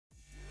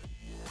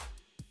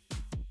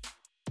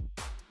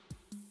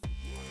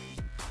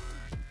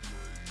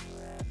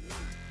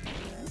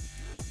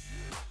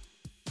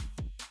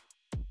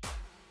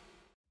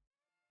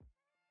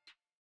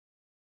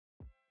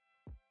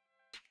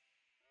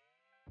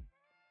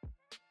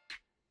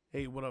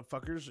Hey, what up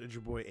fuckers? It's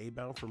your boy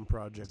Abound from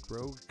Project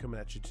Rogue coming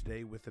at you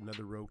today with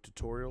another Rogue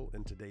tutorial.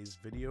 In today's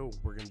video,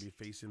 we're going to be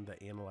facing the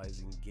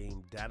analyzing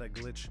game data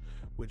glitch,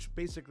 which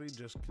basically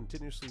just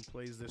continuously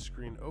plays this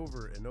screen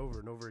over and over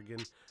and over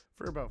again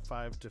for about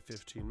 5 to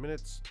 15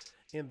 minutes,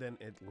 and then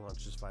it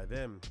launches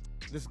Fivem.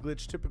 This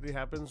glitch typically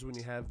happens when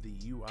you have the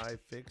UI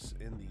fix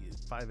in the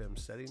Fivem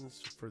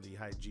settings for the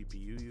high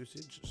GPU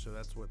usage, so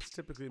that's what's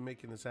typically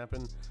making this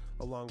happen,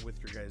 along with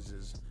your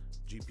guys'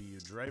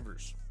 GPU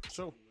drivers.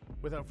 So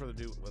without further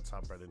ado, let's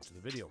hop right into the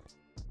video.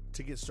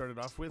 To get started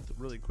off with,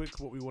 really quick,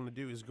 what we want to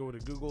do is go to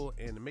Google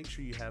and make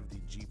sure you have the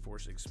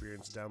GeForce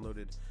Experience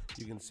downloaded.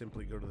 You can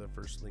simply go to the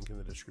first link in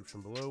the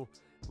description below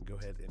and go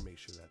ahead and make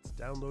sure that's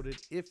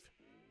downloaded. If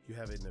you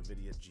have a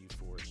NVIDIA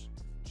GeForce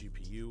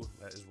GPU,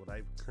 that is what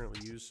I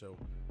currently use, so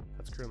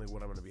that's currently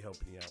what I'm going to be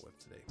helping you out with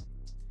today.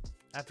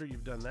 After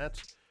you've done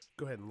that,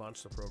 go ahead and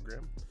launch the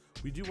program.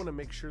 We do want to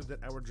make sure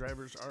that our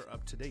drivers are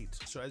up to date.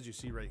 So as you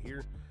see right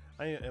here,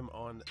 I am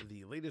on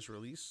the latest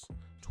release,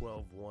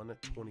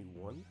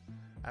 12.1.21.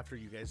 After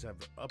you guys have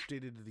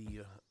updated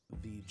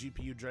the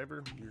GPU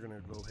driver, you're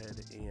going to go ahead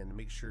and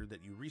make sure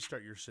that you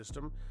restart your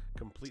system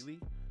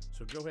completely.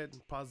 So go ahead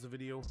and pause the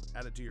video,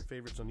 add it to your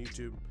favorites on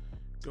YouTube.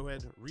 Go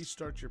ahead,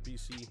 restart your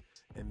PC,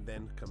 and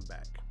then come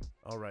back.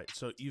 All right,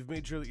 so you've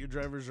made sure that your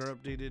drivers are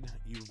updated.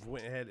 You've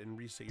went ahead and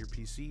reset your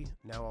PC.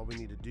 Now all we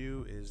need to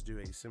do is do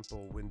a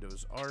simple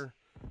Windows R.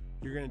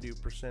 You're gonna do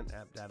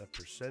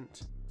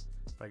 %appdata%.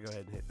 If I go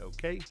ahead and hit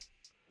OK,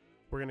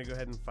 we're gonna go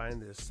ahead and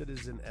find the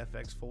Citizen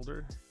FX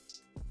folder.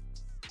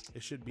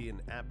 It should be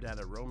in app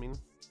data roaming.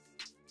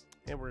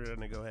 And we're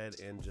gonna go ahead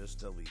and just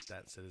delete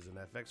that Citizen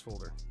FX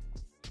folder.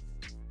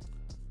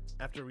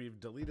 After we've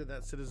deleted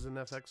that Citizen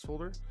FX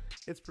folder,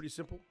 it's pretty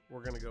simple.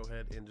 We're going to go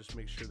ahead and just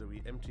make sure that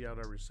we empty out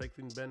our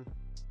recycling bin,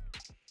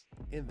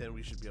 and then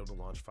we should be able to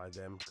launch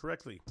Fivem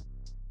correctly.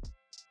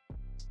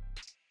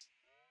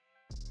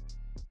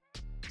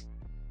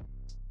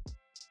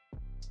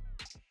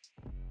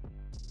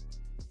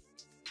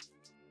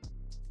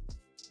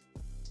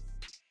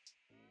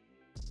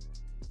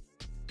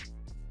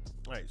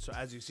 All right, so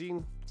as you've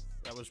seen,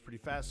 that was pretty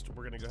fast.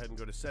 We're going to go ahead and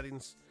go to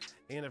settings.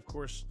 And of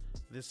course,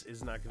 this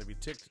is not going to be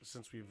ticked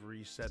since we've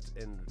reset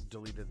and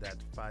deleted that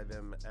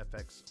Fivem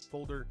FX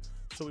folder.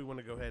 So we want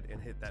to go ahead and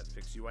hit that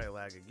fix UI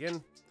lag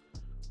again.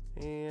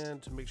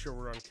 And to make sure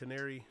we're on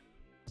Canary,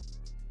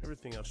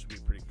 everything else should be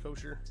pretty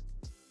kosher.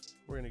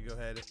 We're going to go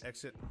ahead and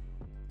exit.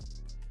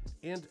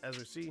 And as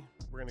we see,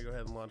 we're going to go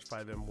ahead and launch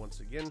Fivem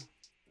once again.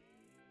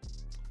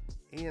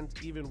 And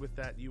even with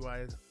that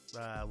UI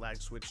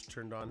lag switch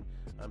turned on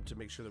to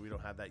make sure that we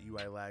don't have that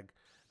UI lag,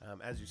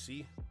 as you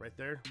see right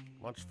there,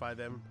 launched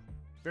Fivem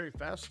very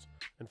fast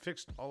and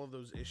fixed all of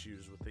those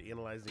issues with the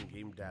analyzing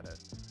game data.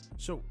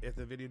 So if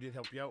the video did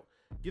help you out,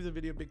 give the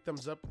video a big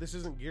thumbs up. This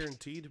isn't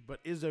guaranteed,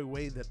 but is a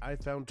way that I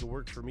found to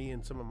work for me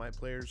and some of my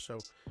players. So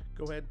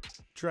go ahead,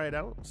 try it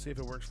out, see if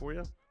it works for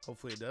you.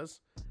 Hopefully it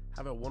does.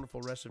 Have a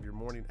wonderful rest of your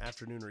morning,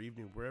 afternoon, or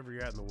evening, wherever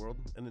you're at in the world.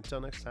 And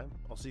until next time,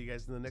 I'll see you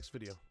guys in the next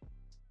video.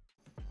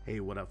 Hey,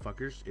 what up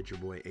fuckers? It's your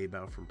boy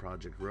Abound from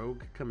Project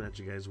Rogue coming at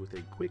you guys with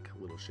a quick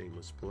little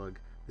shameless plug.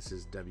 This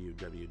is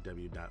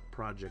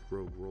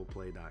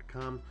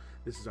www.projectrogueroleplay.com.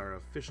 This is our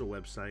official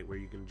website where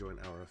you can join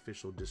our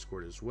official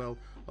Discord as well,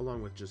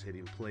 along with just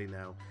hitting play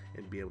now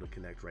and be able to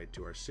connect right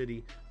to our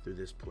city through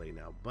this play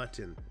now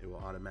button. It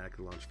will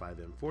automatically launch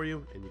Fivem for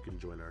you, and you can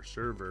join our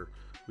server.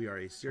 We are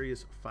a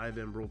serious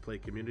Fivem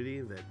roleplay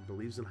community that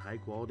believes in high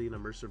quality and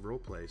immersive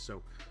roleplay.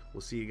 So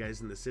we'll see you guys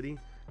in the city.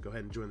 Go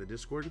ahead and join the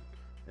Discord,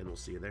 and we'll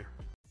see you there.